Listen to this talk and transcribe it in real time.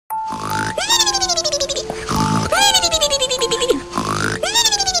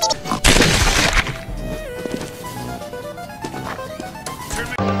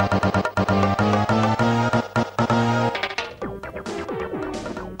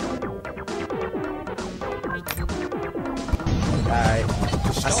Alright.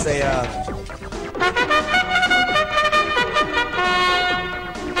 I say,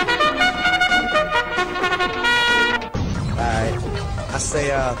 Alright. I say,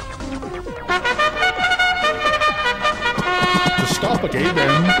 To stop a gay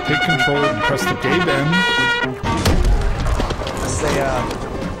bend, take control and press the gay bend. I say,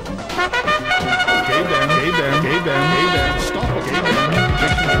 Gay bend, gay bend, gay bend, gay bend. Stop a gay bend,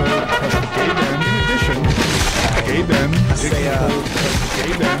 take control and press the gay bend. In addition, stop a gay bend, take control and press the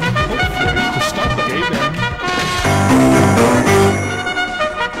gay bend. Hopefully, to stop a gay bend.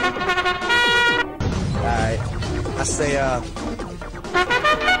 Alright. I say,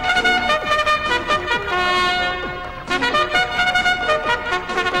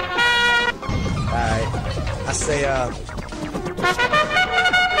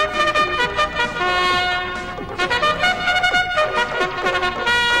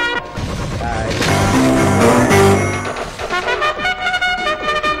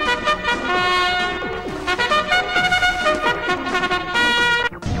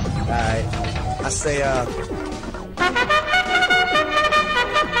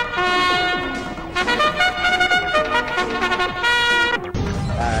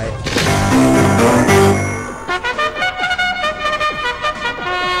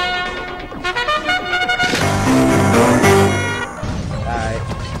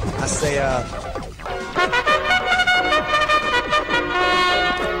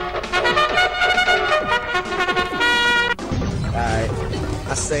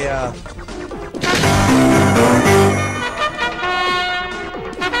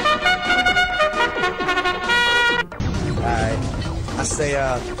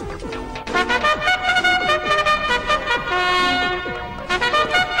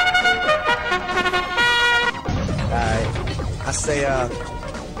 Alright. I say, Alright.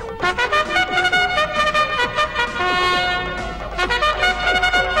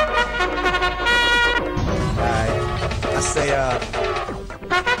 I say,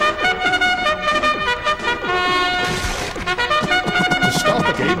 To stop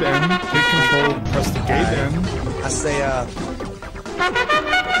a gay bend, take control and press the gay bend. I say,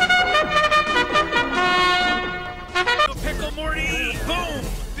 Pickle Morty! Boom!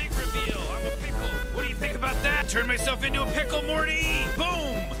 Big reveal. I'm a pickle. What do you think about that? Turn myself into a pickle, Morty!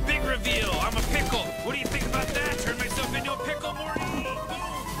 Boom! Big reveal. I'm a pickle. What do you think about that? Turn myself into a pickle, Morty!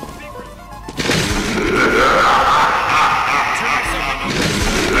 Boom! Big reveal. Turn myself into a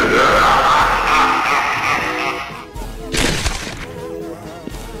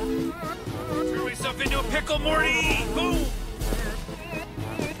Turn myself into a pickle, Morty! Boom!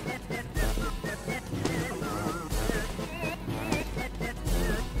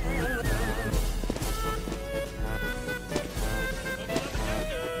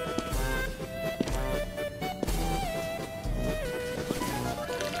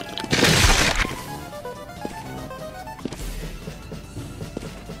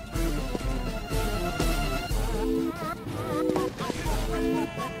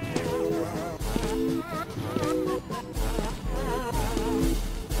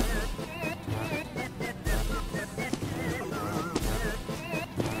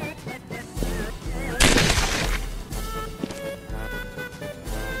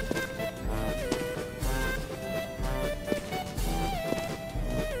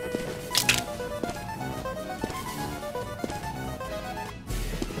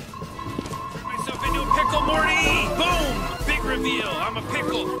 Pickle Morty! Boom! Big reveal. I'm a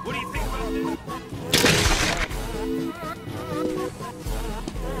pickle. What do you think about this?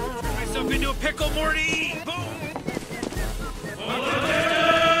 Turn myself into a pickle, Morty! Boom!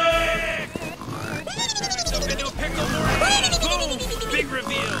 Turn myself into a pickle, Morty! Boom! Big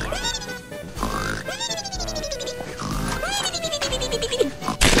reveal.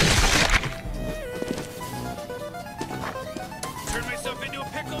 Turn myself into a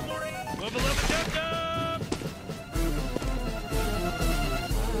pickle, Morty! Wubba lubba dub dub!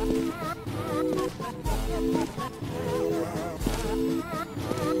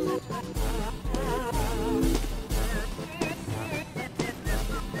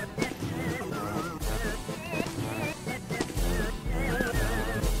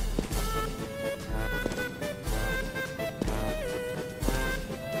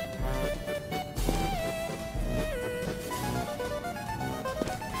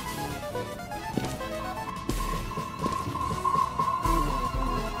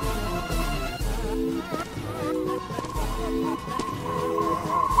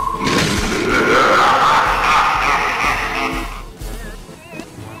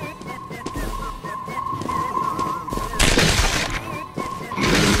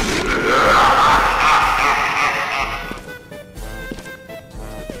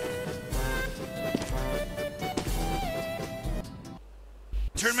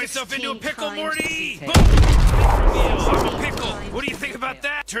 into a pickle, Morty. Boom. Big reveal. I'm a pickle. What do you think about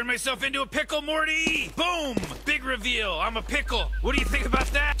that? Turn myself into a pickle, Morty. Boom. Big reveal. I'm a pickle. What do you think about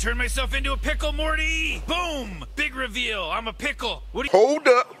that? Turn myself into a pickle, Morty. Boom. Big reveal. I'm a pickle. What do you... Hold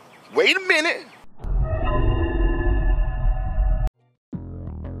up. Wait a minute.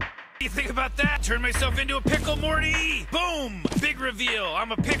 What do you think about that? Turn myself into a pickle, Morty. Boom. Big reveal.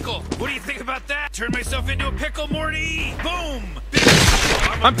 I'm a pickle. What do you think about that? Turn myself into a pickle, Morty. Boom. Big reveal.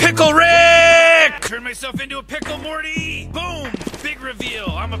 I'm Pickle Rick. Turn myself into a pickle, Morty. Boom. Big reveal.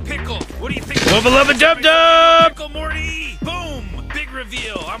 I'm a pickle. What do you think? Love dub dub. Pickle, Morty. Boom. Big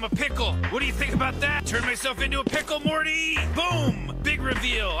reveal. I'm a pickle. What do you think about that? Turn myself into a pickle, Morty. Boom. Big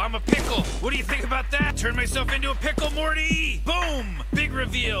reveal. I'm a pickle. What do you think about that? Turn myself into a pickle, Morty. Boom. Big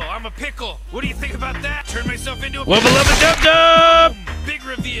reveal. I'm a pickle. What do you think about that? Turn myself into a pickle. Dub dub. Big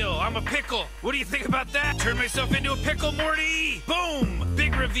reveal. I'm a pickle. What do you think about that? Turn myself into a pickle, Morty. Boom.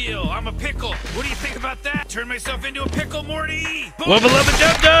 Big reveal. I'm a pickle. What do you think about that? Turn myself into a pickle, Morty. Boom.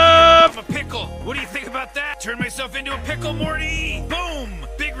 Dub dub. I'm a pickle. What do you think about that? Turn myself into a pickle, Morty. Boom.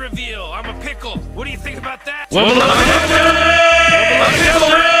 Big reveal. I'm a pickle. What do you think about that? Pickle.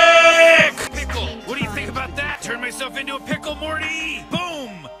 What do you think about that? Turn myself into a pickle, Morty.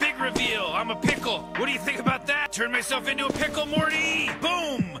 Boom. Big reveal. I'm a pickle. What do you think about that? Turn myself into a pickle, Morty.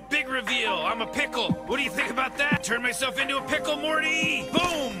 Boom. Big reveal. I'm a pickle. What do you think about that? Turn myself into a pickle, Morty.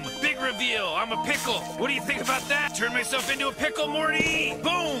 Boom. Big reveal. I'm a pickle. What do you think about that? Turn myself into a pickle, Morty.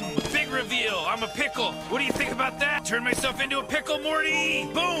 Boom. Big reveal. I'm a pickle. What do you think about that? Turn myself into a pickle, Morty.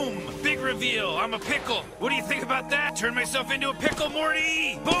 Boom. Big reveal. I'm a pickle. What do you think about that? Turn myself into a pickle,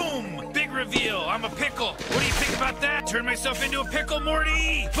 Morty. Boom. Big reveal. I'm a pickle. What do you think about that? Turn myself into a pickle,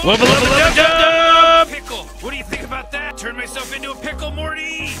 Morty. Boom. Pickle. What do you think about that? Turn myself into a pickle,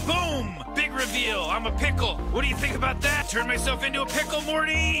 Morty. Boom. Big reveal. I'm a pickle. What do you think about that? Turn myself into a pickle,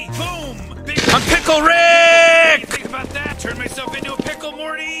 Morty. Boom. I'm Pickle Rick. What do you think about that? Turn myself into a pickle,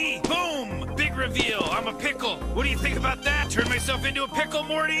 Morty. Boom. Big reveal. I'm a pickle. What do you think about that? Turn myself into a pickle,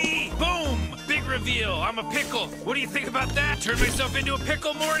 Morty. Boom. Big reveal. I'm a pickle. What do you think about that? Turn myself into a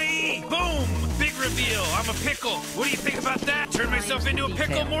pickle, Morty. Boom. Big reveal. I'm a pickle. What do you think about that? Turn myself into a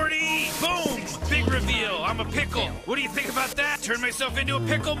pickle, Morty. Boom. Big reveal. I'm a pickle. What do you think about that? Turn myself into a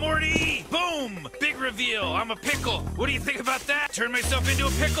pickle, Morty. Boom. Big reveal. I'm a pickle. What do you think about that? Turn myself into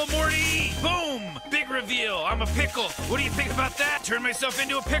a pickle, Morty. Boom. Big reveal. I'm a pickle. What do you think about that? Turn myself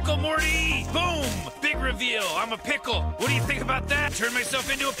into a pickle, Morty. Boom. Big reveal. I'm a pickle. What do you think about that? Turn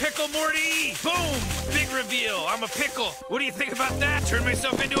myself into a pickle, Morty. Boom. Big reveal. I'm a pickle. What do you think about that? Turn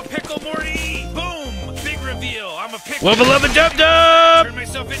myself into a pickle, Morty. Boom. Big reveal. I'm a pickle. Dub dub. Turn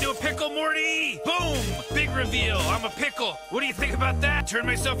myself into a pickle, Morty. Boom. Big reveal. I'm a pickle. What do you think about that? Turn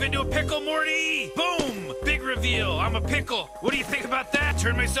myself into a pickle, Morty. Boom. Big reveal. I'm a pickle. What do you think about that?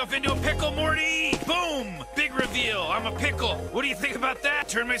 Turn myself into a pickle, Morty. Boom. Big reveal. I'm a pickle. What do you think about that?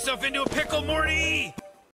 Turn myself into a pickle, Morty.